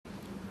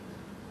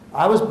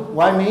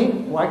Why me?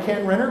 Why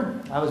Kenn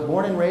Renner? I was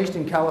born and raised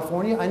in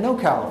California. I know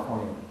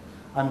California.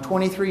 I'm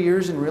 23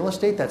 years in real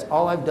estate. That's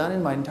all I've done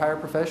in my entire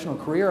professional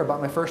career. I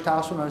bought my first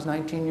house when I was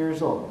 19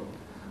 years old.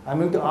 I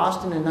moved to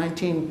Austin in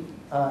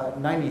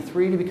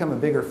 1993 to become a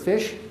bigger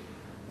fish,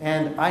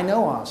 and I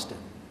know Austin,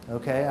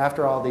 okay,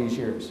 after all these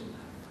years.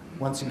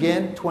 Once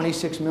again,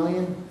 26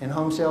 million in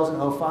home sales in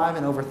 '05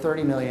 and over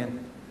 30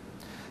 million.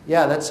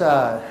 Yeah, that's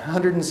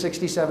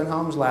 167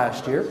 homes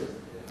last year.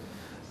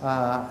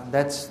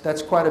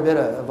 That's quite a bit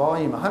of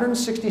volume.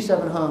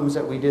 167 homes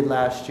that we did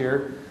last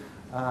year,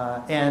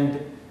 and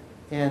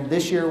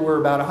this year we're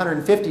about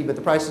 150, but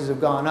the prices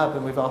have gone up,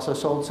 and we've also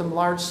sold some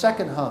large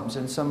second homes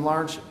and some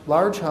large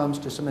homes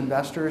to some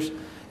investors,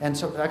 and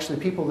so actually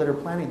people that are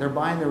planning, they're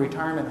buying their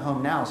retirement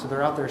home now, so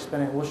they're out there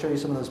spending. We'll show you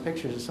some of those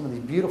pictures of some of these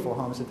beautiful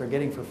homes that they're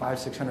getting for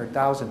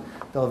 $500,000-600,000.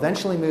 They'll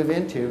eventually move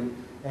into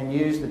and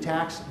use the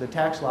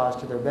tax laws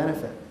to their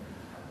benefit.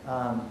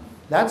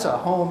 That's a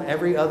home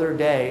every other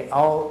day,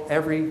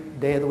 every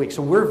day of the week.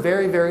 So we're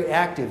very, very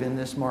active in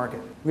this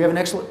market. We have an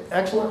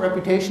excellent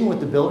reputation with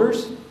the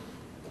builders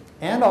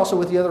and also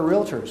with the other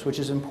realtors, which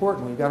is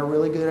important. We've got a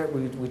really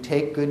good, we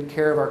take good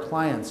care of our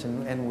clients,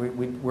 and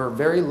we're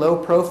very low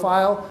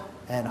profile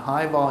and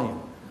high volume.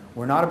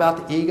 We're not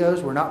about the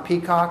egos, we're not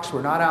peacocks,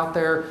 we're not out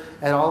there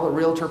at all the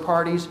realtor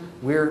parties.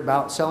 We're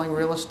about selling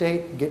real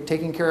estate,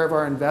 taking care of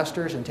our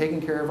investors, and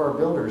taking care of our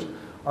builders.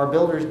 Our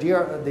builders,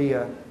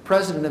 the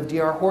president of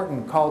D.R.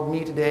 Horton called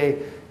me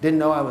today, didn't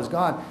know I was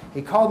gone.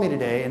 He called me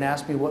today and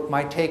asked me what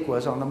my take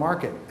was on the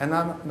market. And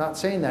I'm not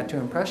saying that to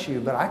impress you,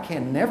 but I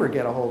can never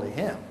get a hold of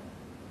him.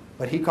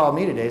 But he called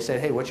me today and said,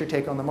 hey, what's your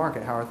take on the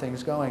market? How are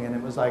things going? And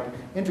it was like,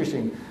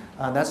 interesting.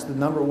 That's the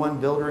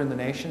 #1 builder in the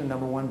nation and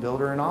 #1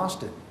 builder in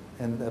Austin.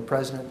 And the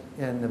president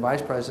and the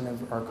vice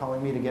president are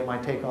calling me to get my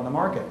take on the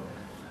market.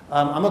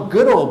 I'm a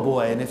good old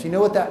boy, and if you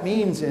know what that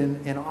means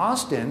in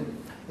Austin,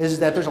 is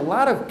that there's a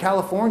lot of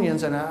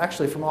Californians, and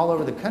actually from all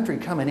over the country,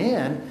 coming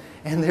in,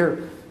 and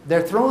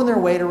they're throwing their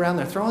weight around,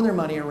 they're throwing their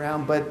money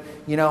around, but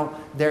you know,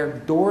 their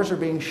doors are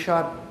being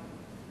shut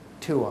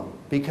to them.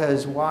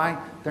 Because why?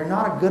 They're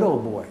not a good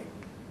old boy.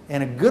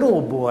 And a good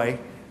old boy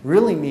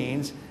really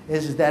means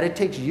is that it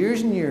takes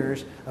years and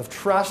years of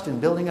trust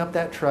and building up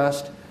that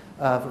trust,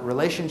 of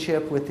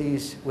relationship with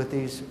these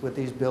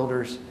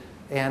builders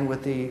and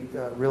with the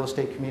real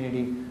estate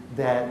community,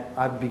 that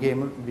I've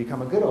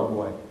become a good old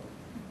boy.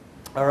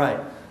 All right,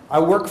 I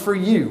work for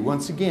you.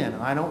 Once again,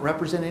 I don't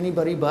represent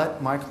anybody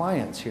but my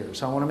clients here.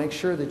 So I want to make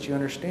sure that you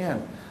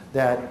understand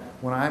that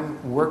when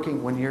I'm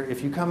working,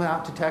 if you come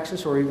out to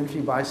Texas, or even if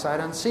you buy sight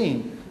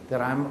unseen,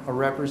 that I'm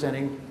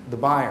representing the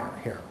buyer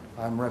here.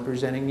 I'm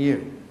representing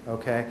you.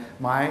 Okay,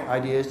 my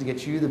idea is to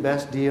get you the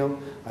best deal.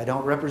 I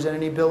don't represent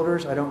any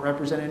builders. I don't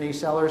represent any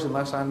sellers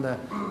unless I'm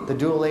the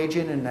dual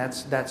agent, and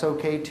that's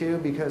okay too,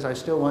 because I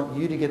still want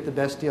you to get the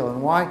best deal.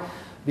 And why?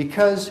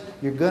 Because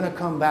you're going to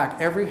come back.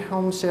 Every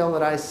home sale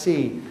that I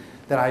see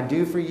that I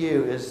do for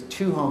you is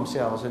 2 home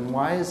sales. And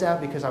why is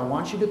that? Because I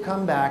want you to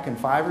come back in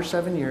 5 or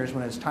 7 years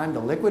when it's time to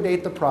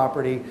liquidate the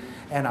property,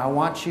 and I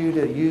want you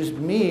to use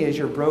me as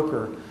your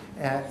broker,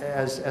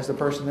 as the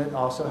person that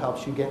also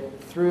helps you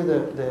get through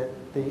the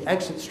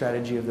exit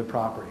strategy of the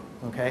property.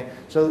 Okay,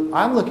 so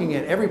I'm looking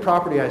at every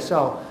property I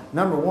sell.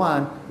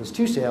 #1 is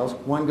 2 sales,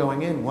 1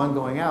 going in, 1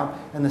 going out.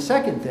 And the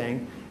second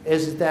thing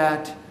is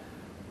that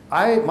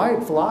my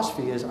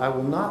philosophy is I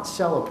will not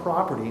sell a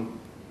property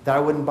that I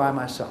wouldn't buy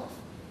myself.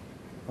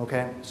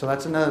 Okay, so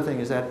that's another thing,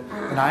 is that,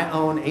 and I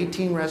own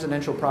 18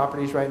 residential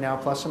properties right now,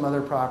 plus some other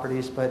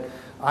properties, but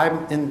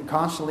I'm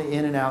constantly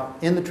in and out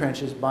in the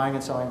trenches buying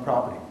and selling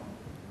property.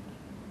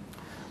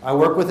 I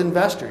work with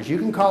investors. You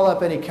can call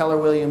up any Keller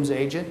Williams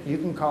agent, you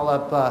can call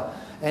up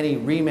any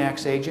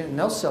RE/MAX agent, and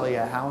they'll sell you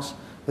a house,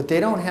 but they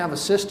don't have a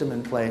system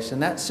in place.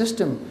 And that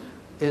system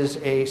is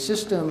a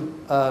system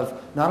of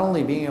not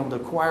only being able to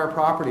acquire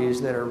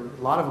properties that a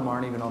lot of them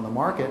aren't even on the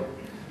market,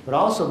 but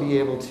also be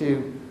able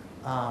to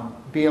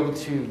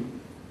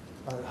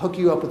hook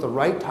you up with the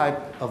right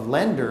type of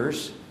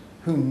lenders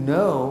who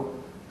know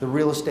the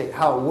real estate,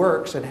 how it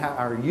works, and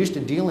are used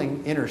to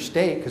dealing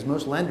interstate, because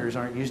most lenders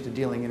aren't used to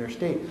dealing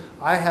interstate.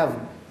 I have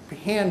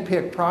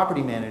hand-picked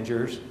property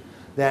managers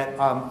that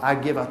I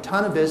give a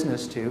ton of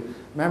business to.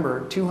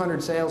 Remember,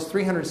 200 sales,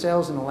 300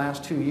 sales in the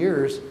last 2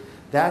 years,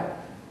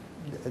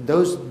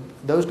 those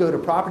go to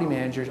property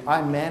managers.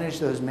 I manage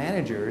those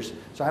managers,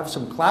 so I have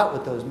some clout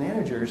with those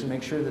managers and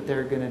make sure that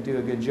they're going to do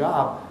a good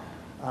job.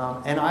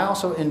 And I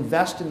also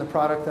invest in the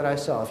product that I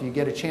sell. If you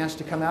get a chance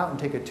to come out and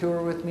take a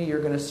tour with me, you're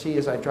going to see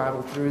as I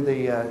travel through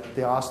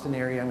the Austin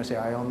area, I'm going to say,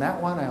 I own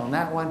that one, I own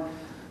that one.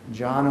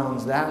 John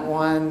owns that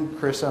one,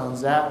 Chris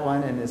owns that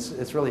one, and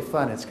it's really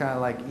fun. It's kind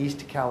of like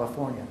East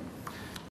California.